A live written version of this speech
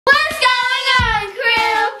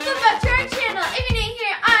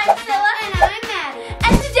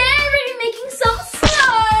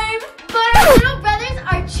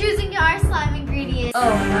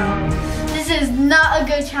a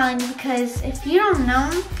good challenge because if you don't know,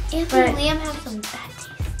 Anthony and Liam have some bad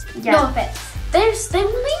taste. Yeah. No offense. When they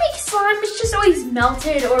make slime, it's just always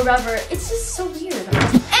melted or rubber. It's just so weird.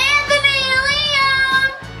 Anthony, Liam,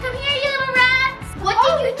 come here, you little rats. What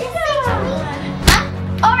did you just say to me?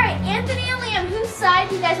 All right, Anthony and Liam, whose side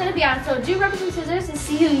do you guys want to be on? So do rock, paper, scissors and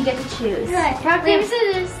see who you get to choose. Right. Rock, paper,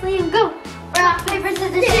 scissors. Liam, go. Rock, paper,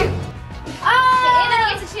 scissors, shoot. Oh,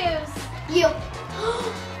 Anthony gets to choose. You.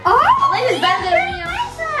 Oh, Liam is better than Liam.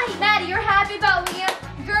 Maddie, you're happy about Liam?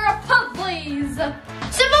 Girl, pump, please. So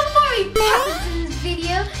before we pop into this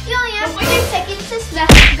video, you only have 30 seconds to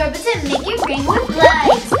smash the go button and make your ring with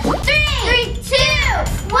likes. 3, 2,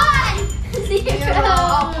 1, 0. Did you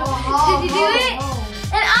do it?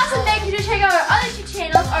 And also make sure to check out our other two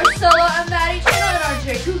channels, our Cilla and Maddy channel and our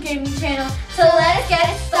JKrew Gaming channel. So let's get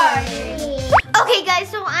it started. Okay guys,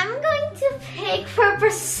 so I'm going to pick for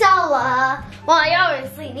Priscilla. Well, I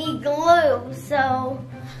obviously need glue, so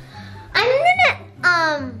I'm gonna,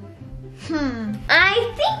 I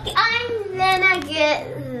think I'm gonna get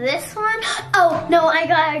this one. Oh, no, I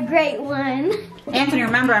got a great one. Anthony,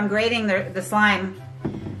 remember, I'm grading the slime.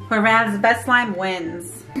 Whoever has the best slime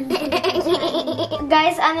wins.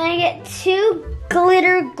 Guys, I'm gonna get 2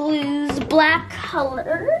 glitter glues, black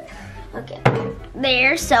color. Okay,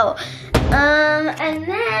 there, so, and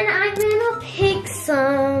then I'm gonna pick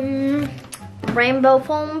some rainbow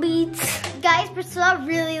foam beads. Guys, Priscilla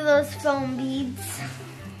really loves foam beads.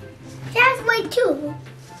 That's my 2.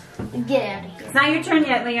 Get out of here. It's not your turn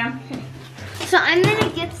yet, Liam. So I'm gonna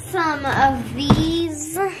get some of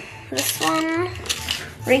these. This one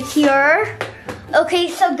right here. Okay,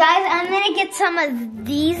 so guys, I'm gonna get some of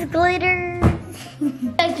these glitters.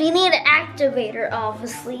 Guys, we need an activator,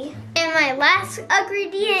 obviously. And my last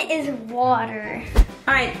ingredient is water.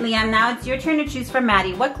 All right, Liam, now it's your turn to choose for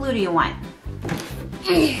Maddie. What glue do you want?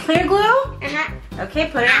 Clear glue? Uh-huh. Okay,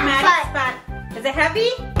 put it on Maddie's spot. Is it heavy?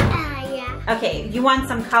 Yeah. Okay, you want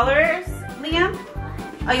some colors, Liam?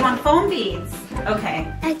 Oh, you want foam beads?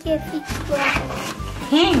 Okay. I get black.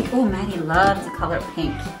 Pink. Oh, Maddie loves the color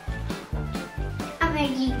pink. I'm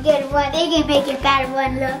gonna get one. They can make a bad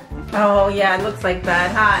one, look. Oh, yeah, it looks like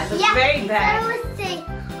bad, huh? It looks very bad. I would say,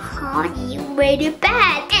 honey, you made it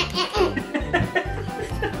bad.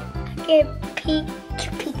 Okay, pink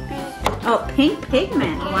pigment. Oh, pink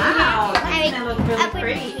pigment. Wow. That's gonna look really I'll put it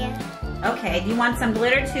pretty. here. Okay, do you want some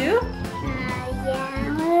glitter too?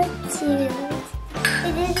 Yeah, too.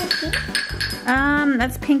 Is it pink?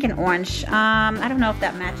 That's pink and orange. I don't know if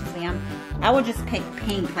that matches, Liam. I would just pick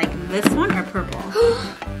pink, like this one or purple.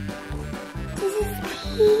 This is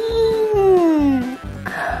pink.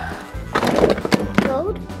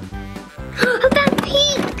 Gold? Oh, that's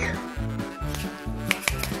pink.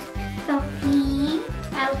 So pink.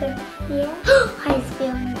 Over here. I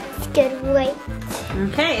feel it's good. Wait.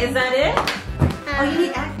 Okay, is that it? Oh, you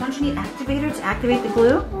need don't you need activator to activate the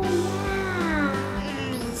glue?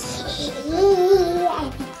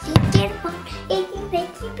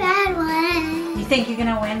 You think you're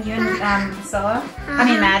gonna win, you and Priscilla? I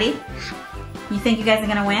mean, Maddie? You think you guys are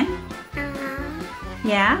gonna win?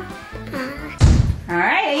 Yeah?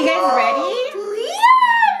 Alright, are you guys ready?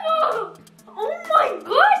 Liam! Oh my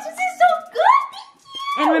gosh, this is so good!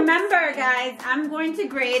 Thank you! And remember, guys, I'm going to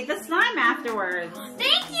grade the slime afterwards.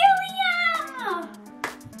 Thank you, Liam!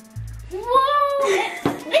 Whoa!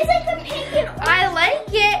 It's like the pink and orange. I like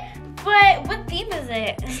it, but what theme is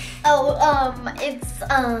it? Oh, it's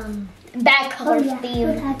bad color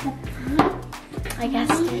theme. I guess.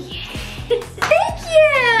 Thank you!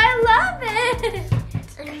 I love it!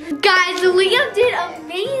 Guys, Liam did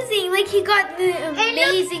amazing. Like, he got the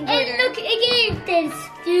amazing glitter. And look, again, that's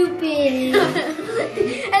stupid.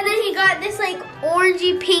 And then he got this, like,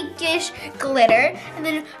 orangey pinkish glitter. And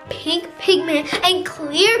then pink pigment and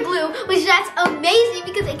clear glue, which that's amazing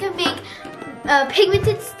because it can make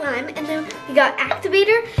pigmented slime. And then we got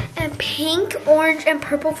activator and pink, orange, and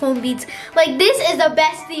purple foam beads. Like, this is the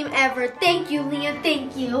best theme ever. Thank you, Liam.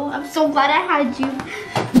 Thank you. I'm so glad I had you.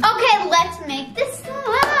 Okay, let's make this slime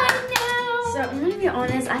now. So I'm gonna be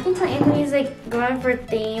honest, I can tell Anthony's like going for a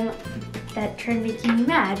theme that tried making me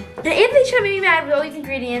mad. And Anthony tried to make me mad with all these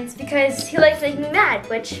ingredients because he likes making me mad,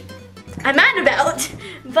 which I'm mad about.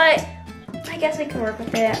 But I guess we can work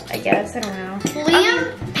with it, I guess, I don't know.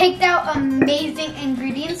 Liam picked out amazing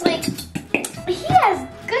ingredients. Like, he has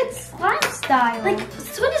good slime style. Like,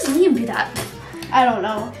 so when does Liam do that? I don't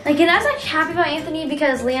know. Like, and I was like happy about Anthony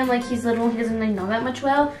because Liam, like, he's little, he doesn't really know that much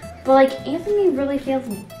well. But like, Anthony really failed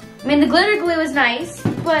me. I mean, the glitter glue is nice,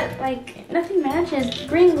 but like, nothing matches.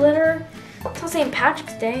 Green glitter, it's all St.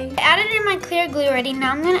 Patrick's Day. I added in my clear glue already.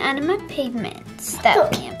 Now I'm gonna add in my pigments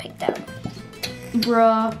that Liam picked out.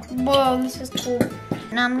 Bruh. Whoa, this is cool.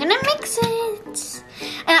 Now I'm gonna mix it.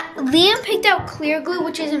 And Liam picked out clear glue,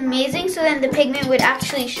 which is amazing, so then the pigment would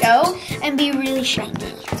actually show and be really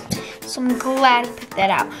shiny. So I'm glad he picked that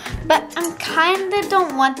out. But I kinda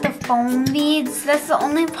don't want the foam beads. That's the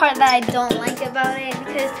only part that I don't like about it,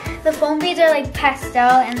 because the foam beads are like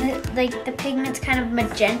pastel and the pigment's kind of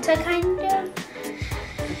magenta kind of.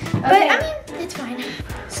 But I mean, it's fine.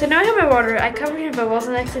 So now I have my water. I covered it, but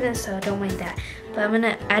wasn't an accident, so don't mind that. But I'm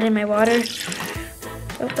gonna add in my water.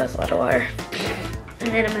 Oh, that's a lot of water. And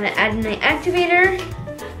then I'm gonna add in my activator.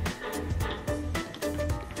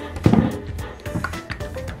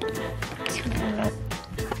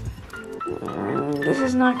 This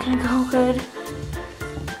is not gonna go good.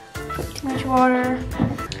 Put too much water.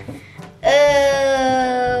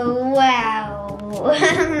 Oh, wow.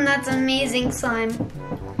 That's amazing slime.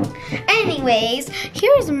 Anyways,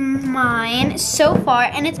 here's mine so far,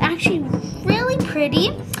 and it's actually really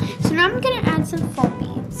pretty. So now I'm gonna add some foam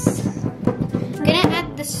beads. I'm gonna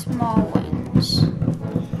add the small ones.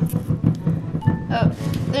 Oh,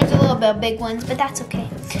 there's a little bit of big ones, but that's okay.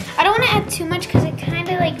 I don't want to add too much because it kind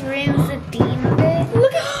of like ruins the theme of it.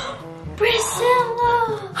 Look at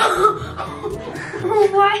Priscilla!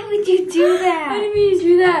 Why would you do that? Why did you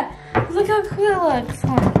do that? Look how cool it looks.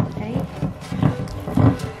 Hold on, ready?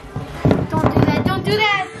 Don't do that! Don't do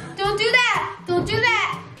that! Don't do that! Don't do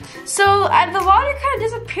that! So the water kind of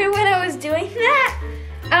disappeared when I was doing that.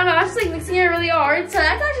 I don't know, I was like mixing it really hard, so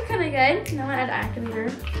that's actually kind of good. Now I add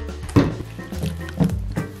activator.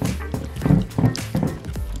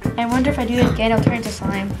 I wonder if I do this again, it'll turn into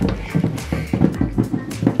slime.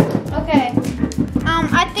 Okay.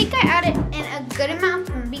 I think I added in a good amount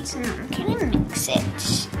of beats, and I'm gonna mix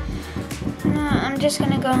it. I'm just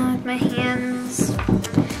gonna go with my hands.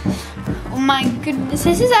 Oh my goodness,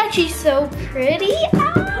 this is actually so pretty.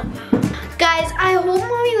 Ah. Guys, I hope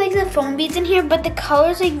mommy likes the foam beads in here, but the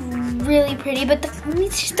color's like really pretty, but the foam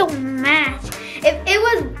beads just don't match. If it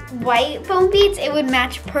was white foam beads, it would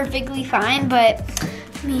match perfectly fine, but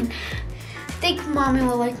I mean, I think mommy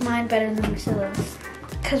will like mine better than Priscilla's.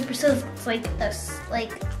 Because Priscilla's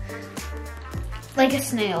like a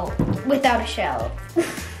snail without a shell.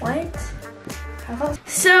 What?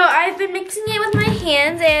 So I've been mixing it with my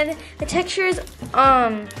hands, and the texture is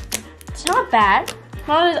it's not bad.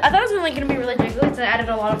 I thought it was like gonna be really jiggly, so I added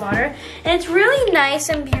a lot of water, and it's really nice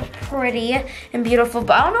and pretty and beautiful.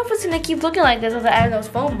 But I don't know if it's gonna keep looking like this as I add those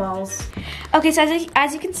foam balls. Okay, so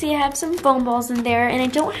as you can see, I have some foam balls in there, and I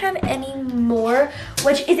don't have any more,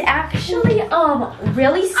 which is actually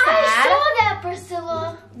really sad. I saw that,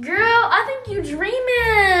 Priscilla. Girl, I think you're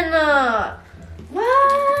dreaming.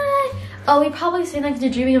 What? Oh, you probably saying like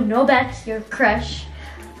you're dreaming of Nobex, your crush.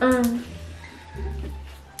 Girl,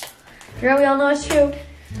 we all know it's true.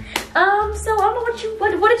 So I don't know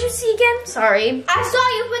what did you see again? Sorry. I saw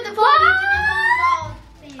you put the foam beads in the ball.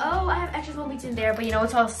 Oh, I have extra foam beads in there, but you know,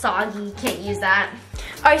 it's all soggy. Can't use that.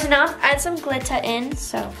 All right, so now I'll add some glitter in.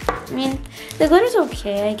 So, I mean, the glitter's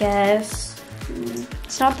okay, I guess.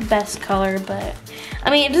 It's not the best color, but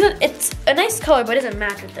I mean, it's a nice color, but it doesn't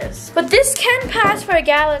match with this. But this can pass for a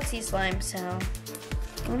galaxy slime, so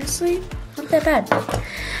honestly, not that bad.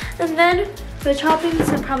 And then for the toppings,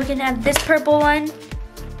 I'm probably gonna have this purple one,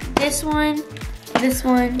 this one, this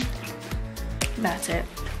one. That's it.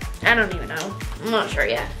 I don't even know. I'm not sure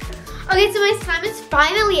yet. Okay, so my slime is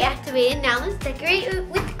finally activated. Now let's decorate it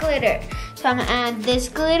with glitter. So I'm gonna add this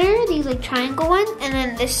glitter, these like triangle ones, and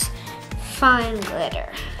then this fine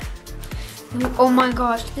glitter. Oh my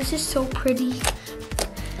gosh, this is so pretty.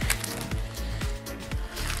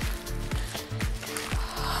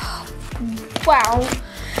 Wow,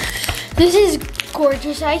 this is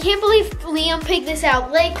gorgeous. I can't believe Liam picked this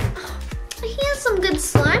out. Like, he has some good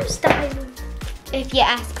slime style, if you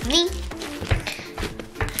ask me.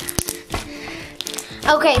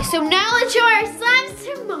 Okay, so now let's show our slimes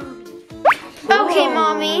to Mommy. Okay,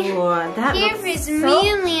 Mommy. Here is me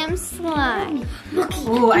and Liam's slime.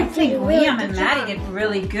 Ooh, I think Liam and Maddy did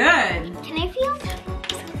really good. Can I feel?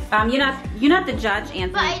 You're not the judge,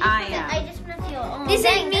 Anthony. But I am. I just want to feel. Oh, this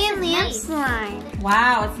is me and Liam's slime.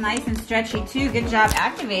 Wow, it's nice and stretchy too. Good job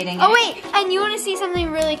activating it. Oh wait, and you want to see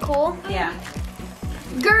something really cool? Yeah.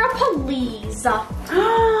 Girl, please. Wait,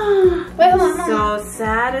 hold on. So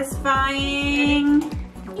satisfying.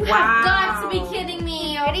 You Wow. have got to be kidding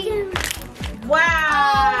me. Ready? Wow. Oh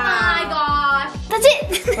my gosh. That's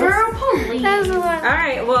it. Girl, please. That was a lot. All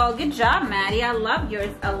right, well, good job, Maddy. I love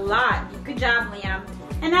yours a lot. Good job, Liam.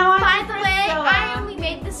 And now By the way, I only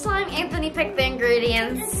made the slime. Anthony picked the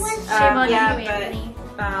ingredients. Shame on yeah, you, Anthony.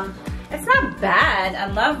 but it's not bad. I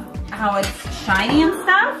love how it's shiny and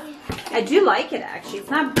stuff. I do like it actually. It's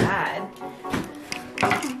not bad.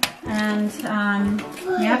 And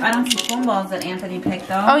yep, I don't see foam balls that Anthony picked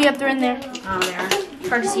though. Oh, yep, they're in there. Oh, there.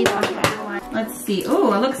 Hard to see them. Let's see.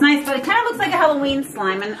 Ooh, it looks nice, but it kind of looks like a Halloween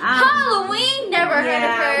slime. And Halloween? Never heard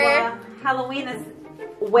of her. Well, Halloween is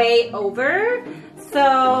way over. So,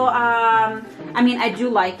 I mean, I do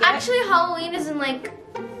like it. Actually, Halloween is in like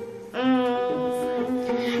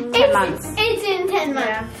 10 months. It's in 10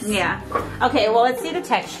 months. Yeah. Okay, well, let's see the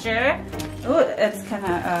texture. Ooh, it's kind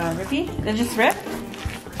of rippy. Did it just rip?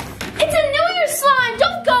 It's a New Year's slime.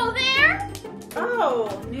 Don't go there.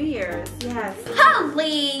 Oh, New Year's. Yes.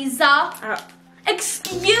 Lisa.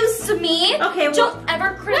 Excuse me. Okay, well. Don't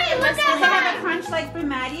ever criticize. Wait, look at that. A crunch like for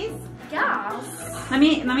Maddie's? Yes. Let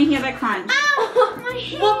me hear that crunch. Ow! My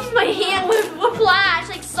hand. Whoops, my hand with flash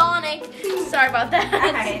like Sonic. Sorry about that.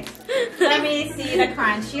 Alright. Let me see the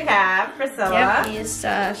crunch you have, Priscilla. Yep, you just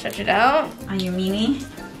stretch it out. Are you meanie?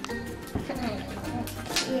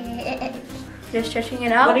 You're stretching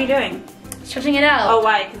it out? What are you doing? Stretching it out. Oh,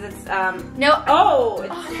 why? Because it's, No. Oh!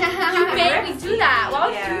 You made me do that.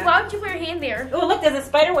 Why would you put your hand there? Oh, look, there's a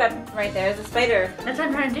spider web right there. There's a spider. That's what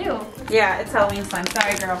I'm trying to do. Yeah, it's Halloween slime.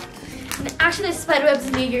 Sorry, girl. Actually, the spider webs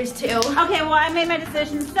in New Year's too. Okay, well, I made my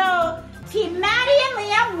decision. So, Team Maddie and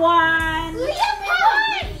Liam won. Liam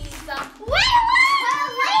won!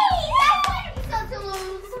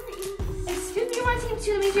 Excuse me, you're on team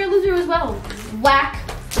 2. That means you're a loser as well. Whack.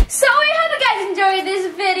 So, I hope you guys enjoyed this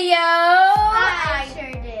video. I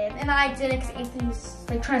sure did. And I did it because Anthony's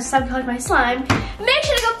like trying to sabotage my slime. Make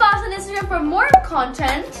sure to go follow us on Instagram for more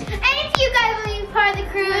content. And if you guys want to be part of the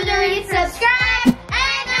crew, don't forget to subscribe.